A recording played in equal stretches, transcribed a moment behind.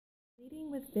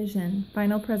Leading with Vision,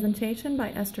 final presentation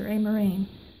by Esther A. Moraine.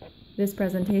 This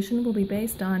presentation will be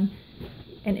based on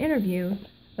an interview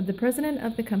of the president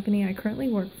of the company I currently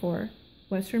work for,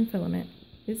 Western Filament.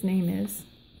 His name is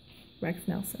Rex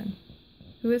Nelson.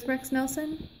 Who is Rex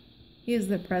Nelson? He is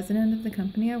the president of the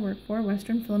company I work for,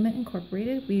 Western Filament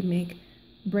Incorporated. We make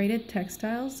braided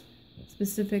textiles,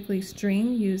 specifically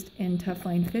string used in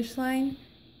Tufline fish line,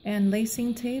 and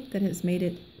lacing tape that has made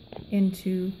it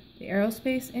into the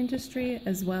aerospace industry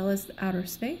as well as the outer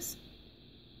space.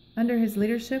 Under his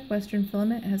leadership, Western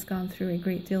Filament has gone through a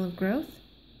great deal of growth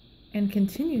and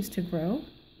continues to grow.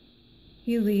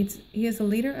 He is a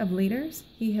leader of leaders.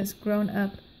 He has grown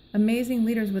up amazing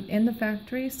leaders within the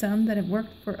factory, some that have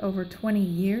worked for over 20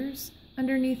 years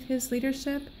underneath his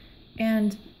leadership,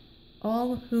 and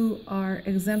all who are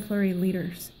exemplary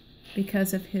leaders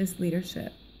because of his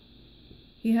leadership.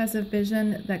 He has a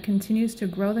vision that continues to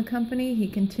grow the company. He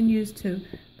continues to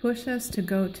push us to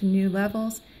go to new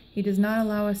levels. He does not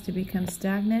allow us to become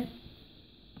stagnant.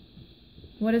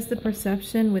 What is the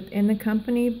perception within the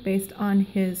company based on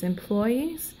his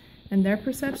employees and their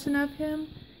perception of him?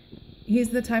 He's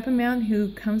the type of man who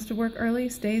comes to work early,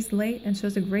 stays late, and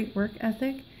shows a great work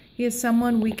ethic. He is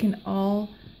someone we can all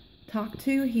talk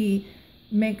to. He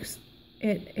makes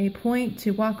it a point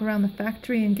to walk around the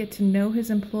factory and get to know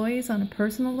his employees on a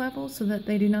personal level so that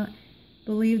they do not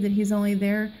believe that he's only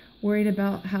there worried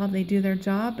about how they do their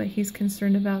job, but he's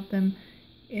concerned about them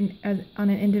on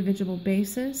an individual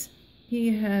basis. He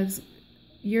has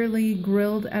yearly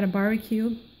grilled at a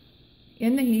barbecue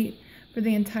in the heat for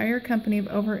the entire company of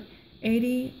over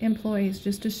 80 employees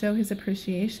just to show his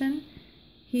appreciation.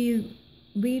 He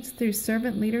leads through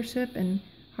servant leadership and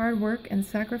hard work and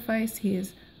sacrifice. He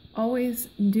is always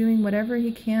doing whatever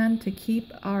he can to keep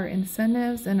our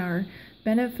incentives and our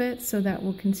benefits so that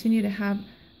we'll continue to have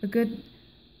a good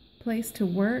place to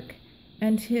work.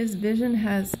 And his vision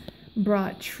has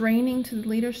brought training to the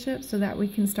leadership so that we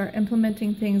can start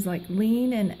implementing things like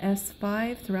Lean and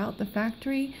S5 throughout the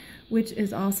factory, which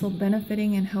is also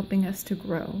benefiting and helping us to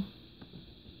grow.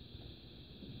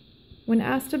 When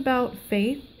asked about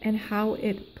faith and how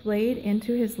it played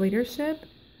into his leadership,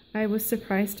 I was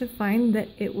surprised to find that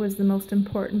it was the most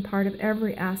important part of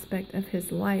every aspect of his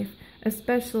life,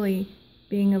 especially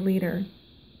being a leader.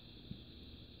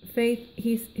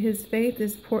 His faith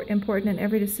is important in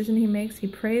every decision he makes. He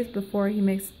prays before he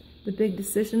makes the big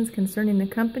decisions concerning the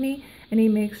company, and he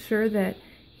makes sure that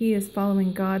he is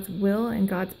following God's will and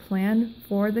God's plan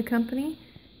for the company.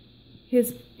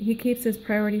 He keeps his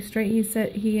priorities straight.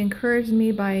 He encouraged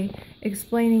me by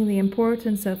explaining the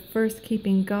importance of first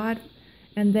keeping God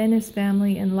and then his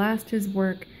family, and last his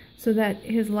work, so that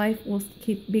his life will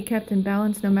be kept in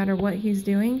balance no matter what he's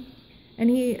doing. And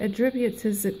he attributes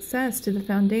his success to the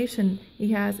foundation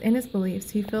he has in his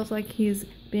beliefs. He feels like he's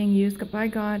being used by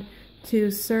God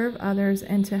to serve others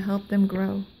and to help them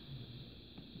grow.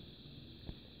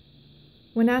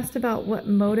 When asked about what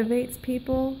motivates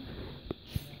people,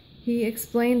 he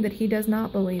explained that he does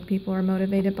not believe people are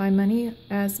motivated by money,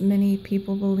 as many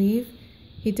people believe.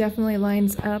 He definitely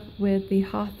lines up with the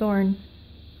Hawthorne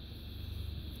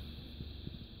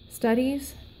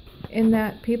studies in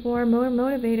that people are more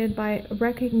motivated by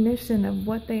recognition of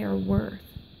what they are worth.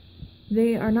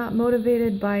 They are not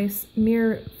motivated by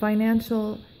mere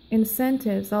financial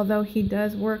incentives, although he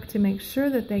does work to make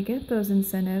sure that they get those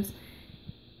incentives,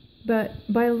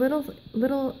 but by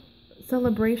little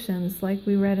celebrations, like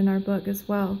we read in our book as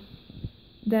well,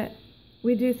 that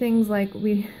we do things like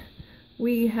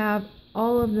we have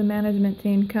all of the management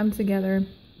team come together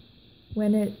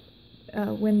when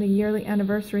the yearly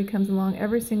anniversary comes along.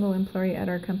 Every single employee at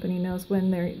our company knows when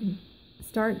their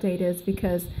start date is,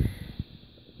 because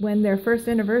when their first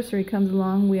anniversary comes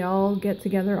along, we all get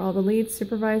together, all the leads,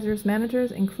 supervisors,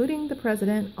 managers, including the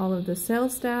president, all of the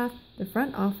sales staff, the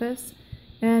front office,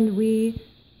 and we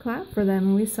clap for them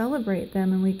and we celebrate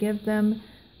them and we give them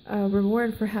a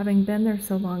reward for having been there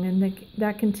so long. And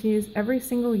that continues every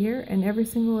single year, and every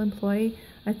single employee,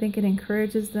 I think it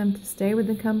encourages them to stay with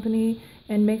the company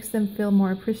and makes them feel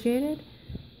more appreciated.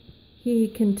 He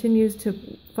continues to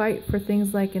fight for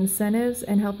things like incentives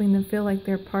and helping them feel like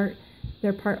they're part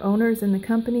owners in the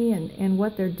company, and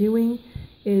what they're doing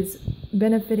is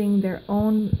benefiting their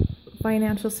own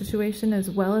financial situation as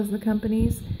well as the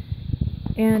company's.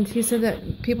 And he said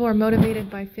that people are motivated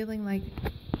by feeling like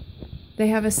they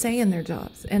have a say in their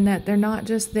jobs, and that they're not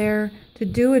just there to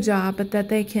do a job, but that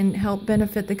they can help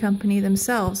benefit the company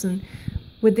themselves. And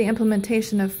with the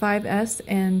implementation of 5S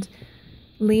and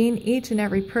Lean, each and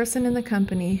every person in the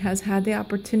company has had the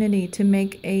opportunity to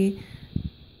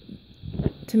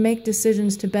to make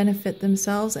decisions to benefit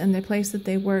themselves and the place that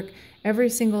they work every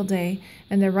single day.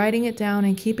 And they're writing it down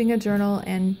and keeping a journal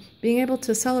and being able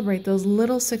to celebrate those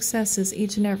little successes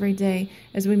each and every day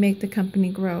as we make the company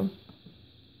grow.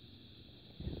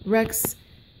 Rex,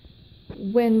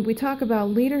 when we talk about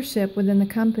leadership within the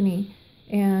company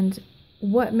and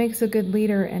what makes a good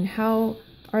leader and how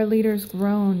our leaders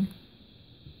grown,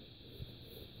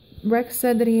 Rex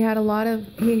said that he has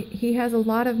a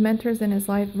lot of mentors in his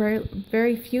life.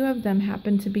 Very few of them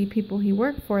happen to be people he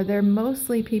worked for. They're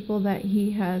mostly people that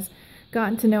he has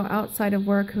gotten to know outside of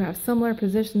work who have similar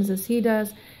positions as he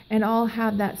does, and all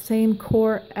have that same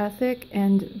core ethic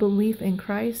and belief in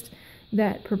Christ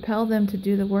that propel them to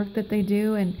do the work that they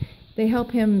do, and they help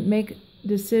him make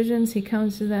decisions. He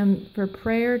comes to them for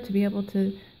prayer to be able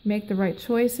to make the right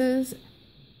choices.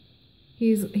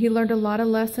 He learned a lot of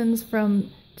lessons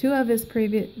from two of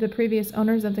the previous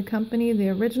owners of the company. The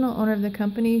original owner of the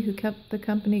company, who kept the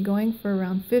company going for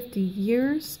around 50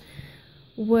 years,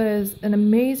 was an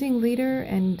amazing leader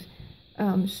and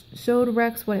showed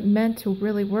Rex what it meant to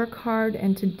really work hard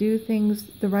and to do things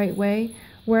the right way.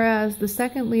 Whereas the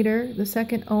second leader, the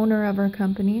second owner of our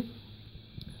company,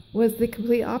 was the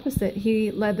complete opposite. He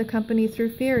led the company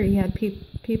through fear. He had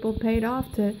people paid off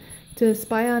to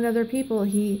spy on other people.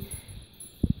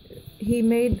 He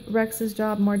made Rex's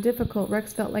job more difficult.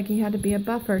 Rex felt like he had to be a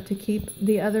buffer to keep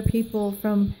the other people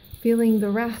from feeling the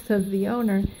wrath of the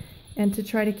owner and to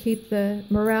try to keep the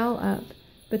morale up.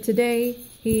 But today,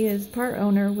 he is part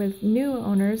owner with new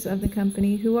owners of the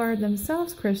company who are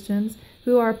themselves Christians,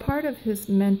 who are part of his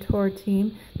mentor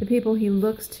team, the people he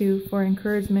looks to for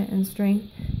encouragement and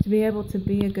strength to be able to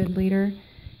be a good leader.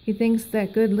 He thinks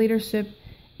that good leadership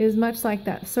is much like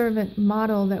that servant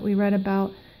model that we read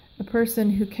about, a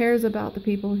person who cares about the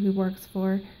people who work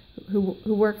for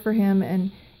him,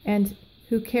 and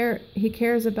he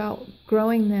cares about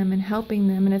growing them and helping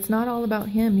them. And it's not all about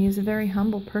him. He is a very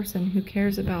humble person who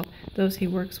cares about those he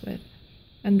works with.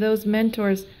 And those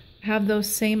mentors have those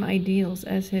same ideals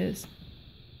as his.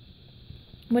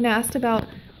 When asked about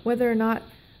whether or not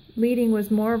leading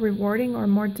was more rewarding or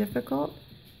more difficult,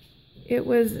 it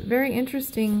was very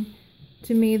interesting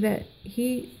to me that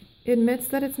he admits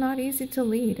that it's not easy to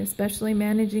lead, especially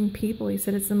managing people. He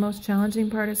said it's the most challenging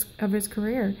part of his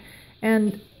career.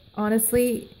 And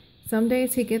honestly, some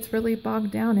days he gets really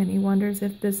bogged down and he wonders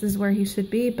if this is where he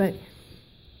should be, but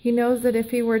he knows that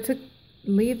if he were to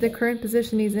leave the current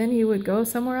position he's in, he would go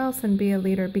somewhere else and be a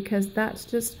leader, because that's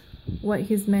just what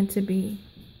he's meant to be.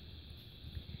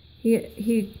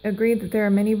 He agreed that there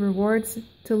are many rewards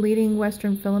to leading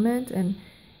Western Filament, and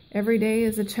every day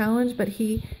is a challenge, but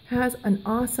he has an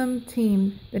awesome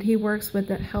team that he works with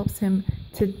that helps him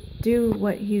to do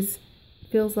what he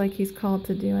feels like he's called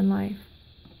to do in life.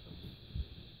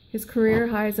 His career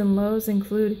highs and lows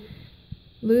include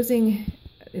losing.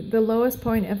 The lowest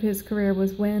point of his career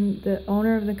was when the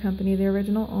owner of the company, the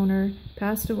original owner,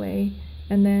 passed away,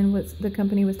 and then the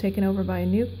company was taken over by a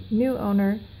new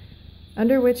owner,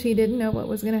 under which he didn't know what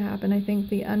was going to happen. I think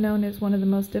the unknown is one of the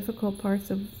most difficult parts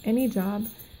of any job,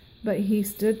 but he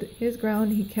stood his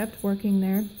ground. He kept working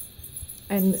there,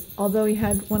 and although he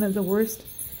had one of the worst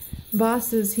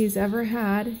bosses he's ever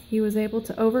had, he was able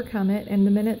to overcome it. And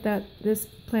the minute that this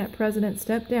plant president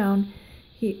stepped down,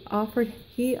 he offered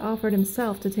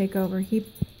himself to take over.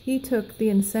 He took the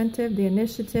incentive, the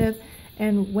initiative,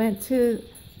 and went to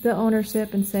the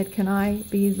ownership and said, "Can I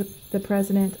be the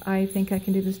president? I think I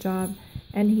can do this job."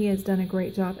 And he has done a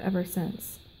great job ever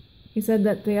since. He said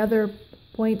that the other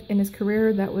point in his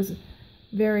career that was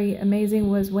very amazing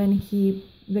was when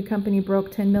the company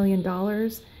broke $10 million,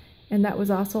 and that was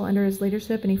also under his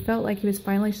leadership, and he felt like he was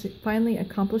finally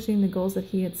accomplishing the goals that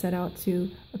he had set out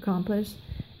to accomplish.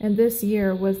 And this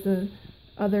year was the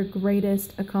other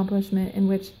greatest accomplishment, in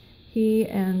which he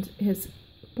and his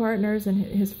partners and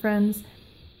his friends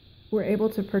were able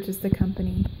to purchase the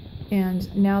company,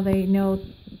 and now they know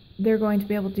they're going to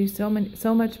be able to do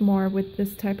so much more with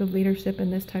this type of leadership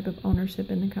and this type of ownership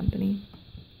in the company.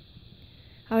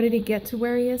 How did he get to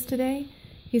where he is today?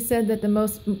 He said that the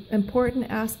most important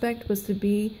aspect was to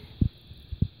be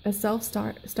a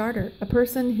self-starter, a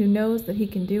person who knows that he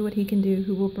can do what he can do,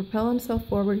 who will propel himself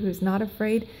forward, who is not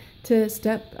afraid to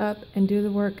step up and do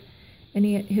the work. And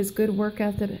his good work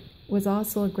ethic was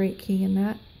also a great key in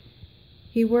that.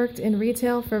 He worked in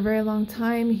retail for a very long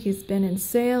time. He's been in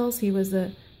sales. He was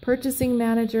a purchasing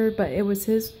manager, but it was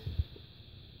his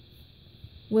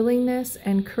willingness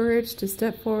and courage to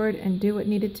step forward and do what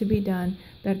needed to be done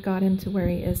that got him to where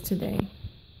he is today.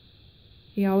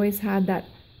 He always had that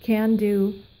can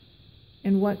do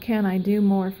and what can I do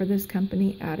more for this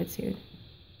company attitude.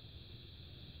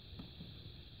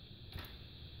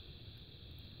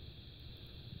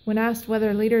 When asked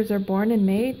whether leaders are born and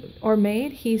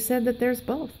made, he said that there's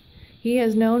both. He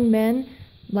has known men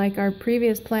like our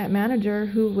previous plant manager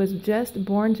who was just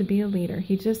born to be a leader.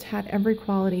 He just had every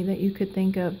quality that you could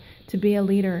think of to be a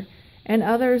leader. And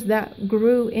others that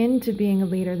grew into being a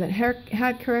leader, that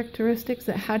had characteristics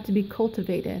that had to be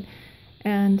cultivated.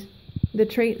 And the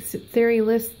trait theory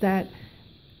lists that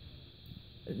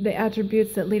the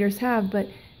attributes that leaders have, but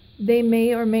they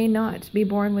may or may not be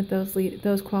born with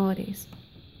those qualities.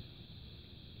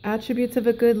 Attributes of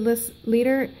a good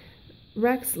leader,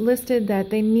 Rex listed that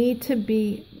they need to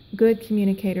be good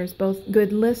communicators, both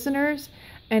good listeners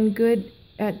and good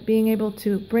at being able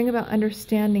to bring about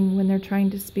understanding when they're trying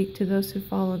to speak to those who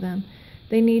follow them.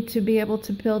 They need to be able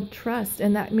to build trust,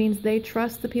 and that means they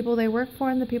trust the people they work for,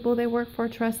 and the people they work for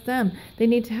trust them. They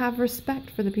need to have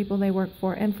respect for the people they work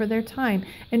for, and for their time,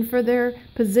 and for their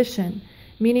position.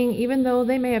 Meaning, even though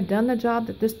they may have done the job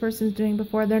that this person's doing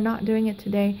before, they're not doing it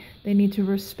today. They need to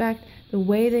respect the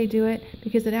way they do it,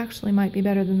 because it actually might be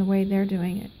better than the way they're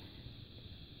doing it.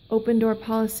 Open door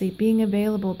policy, being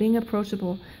available, being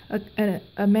approachable.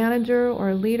 A manager or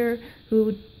a leader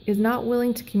who is not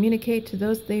willing to communicate to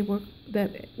those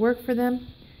that work for them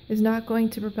is not going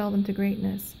to propel them to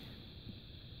greatness.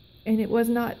 And it was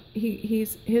not,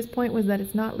 his point was that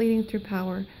it's not leading through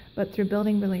power, but through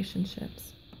building relationships.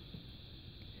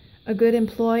 A good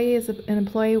employee is an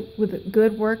employee with a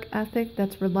good work ethic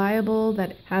that's reliable,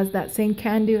 that has that same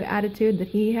can-do attitude that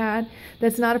he had,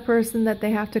 that's not a person that they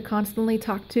have to constantly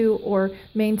talk to or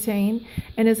maintain,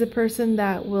 and is a person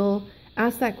that will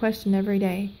ask that question every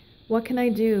day. What can I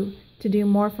do to do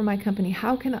more for my company?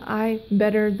 How can I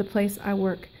better the place I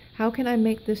work? How can I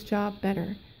make this job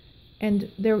better?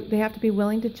 And they have to be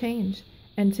willing to change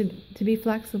and to be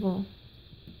flexible.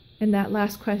 And that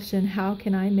last question, how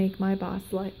can I make my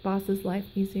boss's life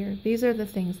easier? These are the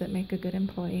things that make a good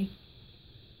employee.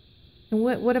 And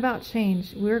what about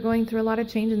change? We're going through a lot of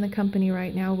change in the company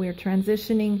right now. We're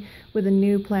transitioning with a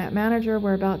new plant manager.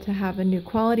 We're about to have a new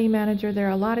quality manager. There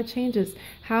are a lot of changes.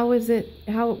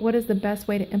 What is the best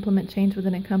way to implement change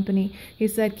within a company? He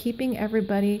said, keeping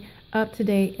everybody up to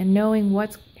date and knowing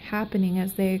what's happening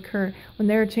as they occur. When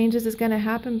there are changes that's going to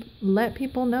happen, let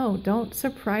people know. Don't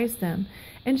surprise them.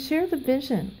 And share the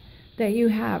vision that you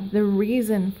have, the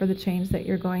reason for the change that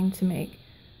you're going to make.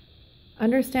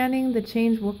 Understanding the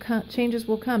changes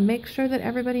will come. Make sure that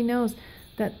everybody knows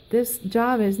that this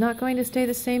job is not going to stay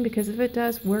the same, because if it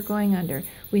does, we're going under.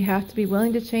 We have to be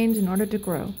willing to change in order to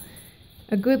grow.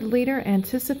 A good leader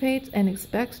anticipates and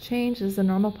expects change as a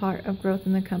normal part of growth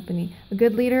in the company. A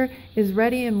good leader is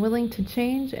ready and willing to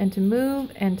change and to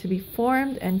move and to be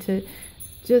formed and to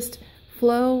just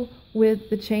flow with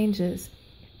the changes.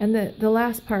 And the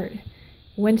last part,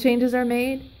 when changes are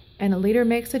made and a leader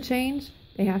makes a change,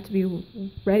 they have to be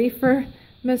ready for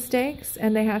mistakes,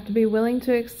 and they have to be willing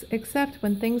to accept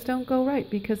when things don't go right,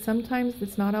 because sometimes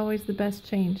it's not always the best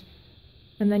change.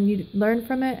 And then you learn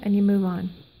from it and you move on.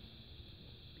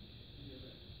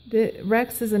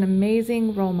 Rex is an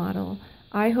amazing role model.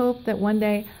 I hope that one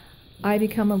day I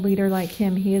become a leader like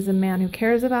him. He is a man who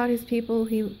cares about his people,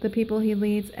 the people he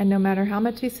leads, and no matter how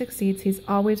much he succeeds, he's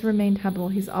always remained humble.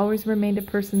 He's always remained a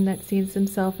person that sees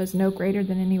himself as no greater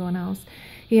than anyone else.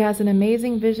 He has an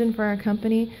amazing vision for our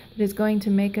company that is going to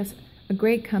make us a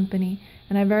great company,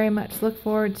 and I very much look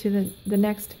forward to the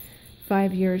next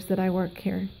 5 years that I work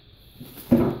here.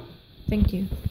 Thank you.